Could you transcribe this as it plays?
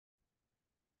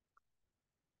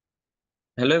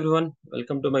Hello everyone,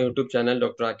 welcome to my YouTube channel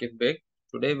Dr. Akif Baig.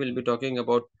 Today we'll be talking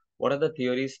about what are the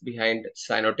theories behind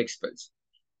cyanotic spells.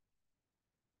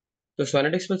 So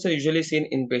cyanotic spells are usually seen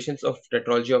in patients of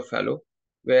tetralogy of Fallot,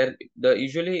 where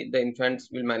usually the infants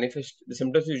will manifest, the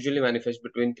symptoms usually manifest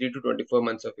between 3 to 24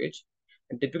 months of age.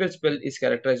 And typical spell is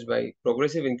characterized by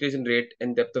progressive increase in rate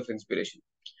and depth of inspiration.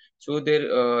 So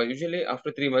there, usually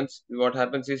after 3 months, what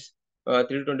happens is 3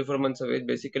 to 24 months of age,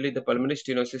 basically the pulmonary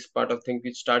stenosis part of thing,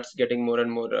 which starts getting more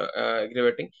and more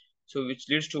aggravating. So which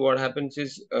leads to what happens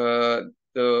is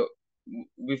the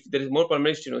if there is more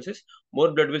pulmonary stenosis,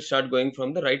 more blood will start going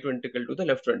from the right ventricle to the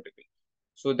left ventricle.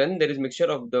 So then there is mixture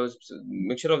of those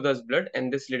blood,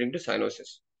 and this leading to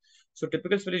cyanosis. So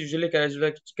typical spell is usually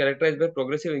characterized by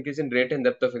progressive increase in rate and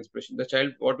depth of inspiration. The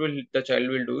child will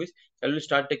do is child will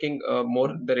start taking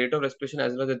more the rate of respiration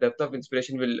as well as the depth of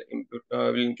inspiration will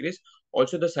increase.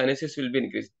 Also the sinuses will be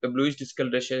increased. The bluish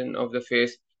discoloration of the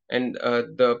face and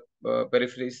the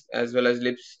peripheries as well as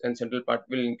lips and central part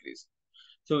will increase.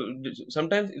 So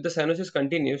sometimes if the cyanosis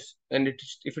continues and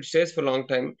if it stays for a long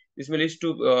time, this may lead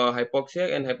to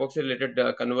hypoxia and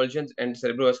hypoxia-related convulsions and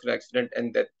cerebrovasclur accident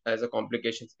and death as a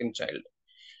complications in child.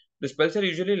 The spells are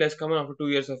usually less common after 2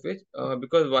 years of age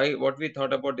because why? What we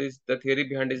thought about is the theory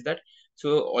behind is that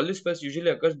so all these spells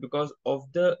usually occurs because of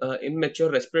the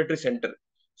immature respiratory center.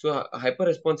 So hyper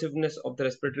responsiveness of the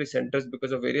respiratory centers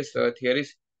because of various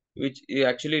theories, which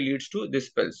actually leads to these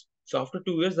spells. So after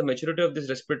 2 years, the maturity of this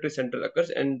respiratory center occurs,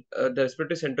 and the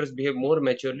respiratory centers behave more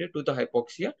maturely to the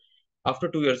hypoxia after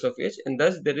 2 years of age, and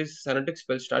thus there is cyanotic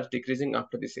spell starts decreasing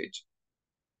after this age.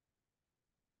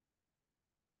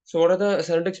 So what are the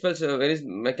cyanotic spells? Various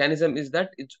mechanism is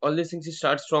that it's all these things it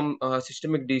starts from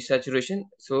systemic desaturation.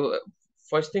 So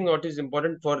first thing what is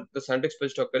important for the cyanotic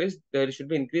spells to occur is there should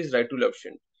be increased right to left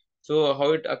shunt. So how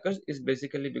it occurs is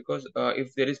basically because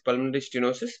if there is pulmonary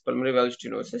stenosis, pulmonary valve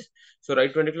stenosis, so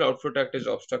right ventricular outflow tract is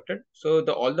obstructed. So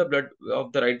the all the blood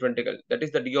of the right ventricle, that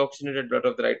is the deoxygenated blood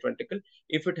of the right ventricle,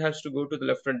 if it has to go to the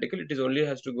left ventricle, it is only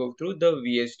has to go through the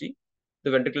VSD,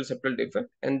 the ventricular septal defect,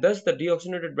 and thus the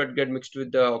deoxygenated blood get mixed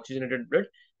with the oxygenated blood,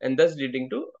 and thus leading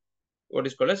to what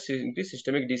is called as increased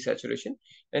systemic desaturation.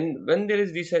 And when there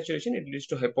is desaturation, it leads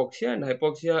to hypoxia, and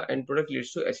hypoxia end product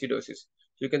leads to acidosis.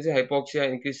 So you can say hypoxia,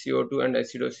 increased CO2, and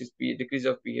acidosis, decrease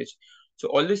of pH. So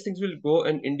all these things will go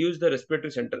and induce the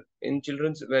respiratory center in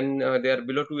children when they are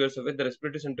below 2 years of age. The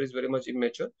respiratory center is very much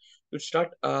immature. To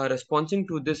start responding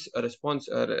to this response,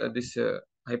 this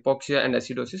hypoxia and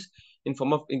acidosis in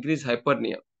form of increased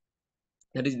hypernia,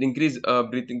 that is increased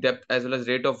breathing depth as well as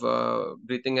rate of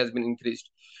breathing has been increased,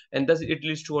 and thus it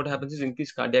leads to what happens is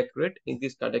increased cardiac rate,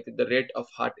 increased cardiac, the rate of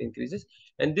heart increases,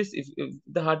 and this if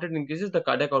the heart rate increases, the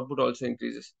cardiac output also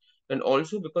increases. And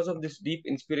also because of this deep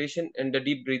inspiration and the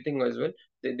deep breathing as well,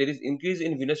 there is increase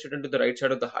in venous return to the right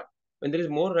side of the heart. When there is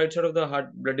more right side of the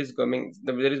heart blood is coming,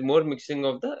 there is more mixing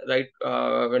of the right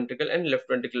ventricle and left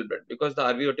ventricle blood because the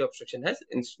RVOT obstruction has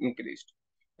increased,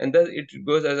 and thus it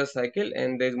goes as a cycle,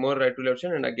 and there is more right to left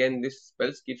shunt, and again this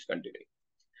spells keeps continuing.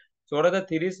 So what are the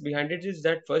theories behind it is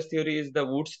that first theory is the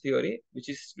Woods theory, which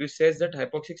says that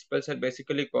hypoxic spells are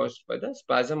basically caused by the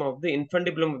spasm of the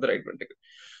infundibulum of the right ventricle.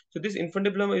 So this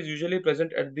infundibulum is usually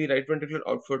present at the right ventricular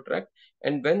outflow tract,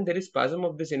 and when there is spasm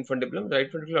of this infundibulum, the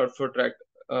right ventricular outflow tract,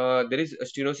 there is a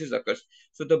stenosis occurs.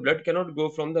 So the blood cannot go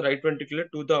from the right ventricular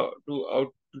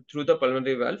through the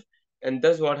pulmonary valve, and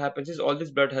thus what happens is all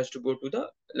this blood has to go to the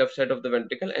left side of the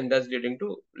ventricle, and thus leading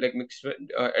to like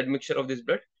admixture of this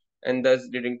blood, and thus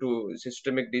leading to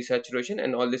systemic desaturation,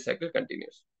 and all this cycle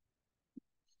continues.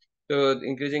 So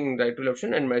increasing right to left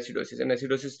shunt and acidosis, and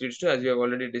acidosis leads to, as we have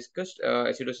already discussed,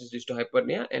 acidosis leads to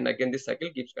hypernia, and again this cycle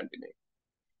keeps continuing.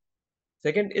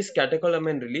 Second is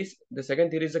catecholamine release. The second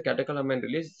theory is the catecholamine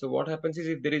release. So what happens is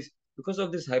if there is, because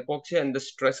of this hypoxia and the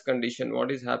stress condition,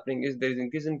 what is happening is there is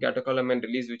increase in catecholamine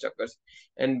release which occurs.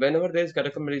 And whenever there is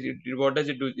catecholamine release, what does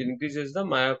it do? It increases the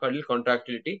myocardial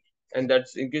contractility, and that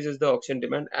increases the oxygen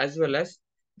demand, as well as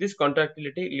this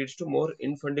contractility leads to more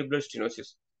infundibular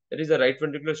stenosis. That is the right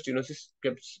ventricular stenosis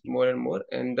gets more and more,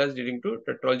 and thus leading to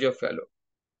tetralogy of Fallot.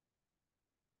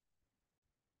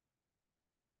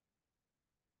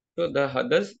 So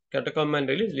thus catecholaminerase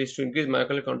release leads to increased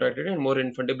myocardial contractility and more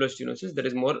infundibular stenosis. There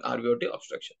is more RVOT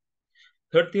obstruction.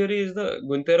 Third theory is the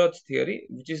Guntherot's theory,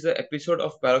 which is the episode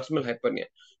of paroxysmal hypernia.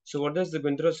 So what does the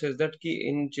Guntherot says that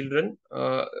in children,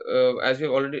 as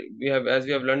we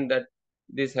have learned that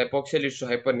this hypoxia leads to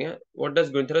hypernia. What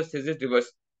does Guntherot says is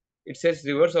reverse. It says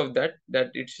reverse of that.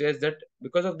 That it says that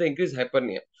because of the increased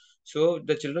hypernia, so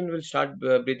the children will start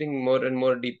breathing more and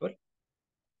more deeper,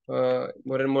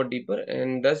 more and more deeper,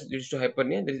 and thus leads to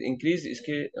hypernia. There is increased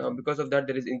because of that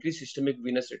there is increased systemic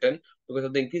venous return because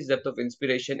of the increased depth of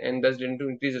inspiration, and thus leading to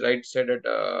increased right-sided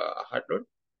heart load,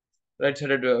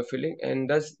 right-sided filling, and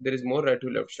thus there is more right to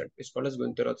left shunt. It's called as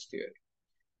Guntherot's theory.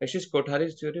 Next is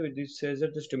Kothari's theory, which says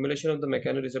that the stimulation of the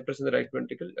mechanoreceptors in the right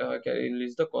ventricle can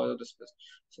release the cause of the spell.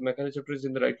 So mechanoreceptors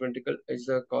in the right ventricle is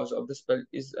the cause of the spell,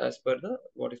 is as per the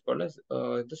what is called as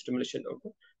the stimulation of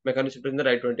the mechanoreceptor in the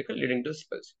right ventricle leading to the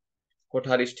spells.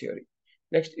 Kothari's theory.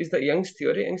 Next is the Young's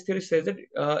theory. Young's theory says that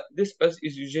this spells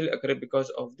is usually occur because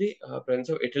of the presence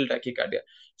of atrial tachycardia.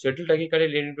 So atrial tachycardia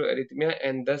leading to arrhythmia,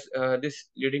 and thus this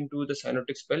leading to the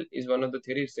cyanotic spell is one of the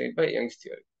theories said by Young's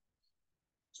theory.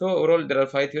 So overall, there are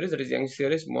five theories. That is Young's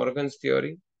theory, Morgan's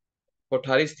theory,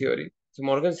 Kothari's theory. So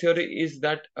Morgan's theory is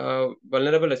that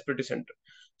vulnerable respiratory center.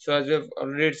 So as we have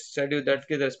already said you that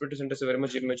the respiratory centers are very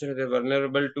much immature. They are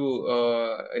vulnerable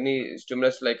to any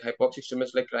stimulus like hypoxic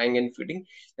stimulus like crying and feeding,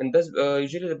 and thus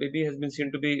usually the baby has been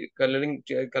seen to be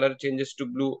color changes to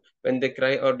blue when they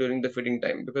cry or during the feeding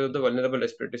time because of the vulnerable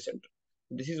respiratory center.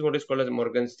 This is what is called as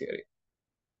Morgan's theory.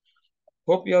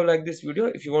 Hope you have liked this video.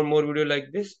 If you want more video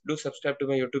like this, do subscribe to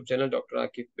my YouTube channel, Dr.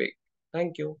 Akif Baig.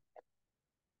 Thank you.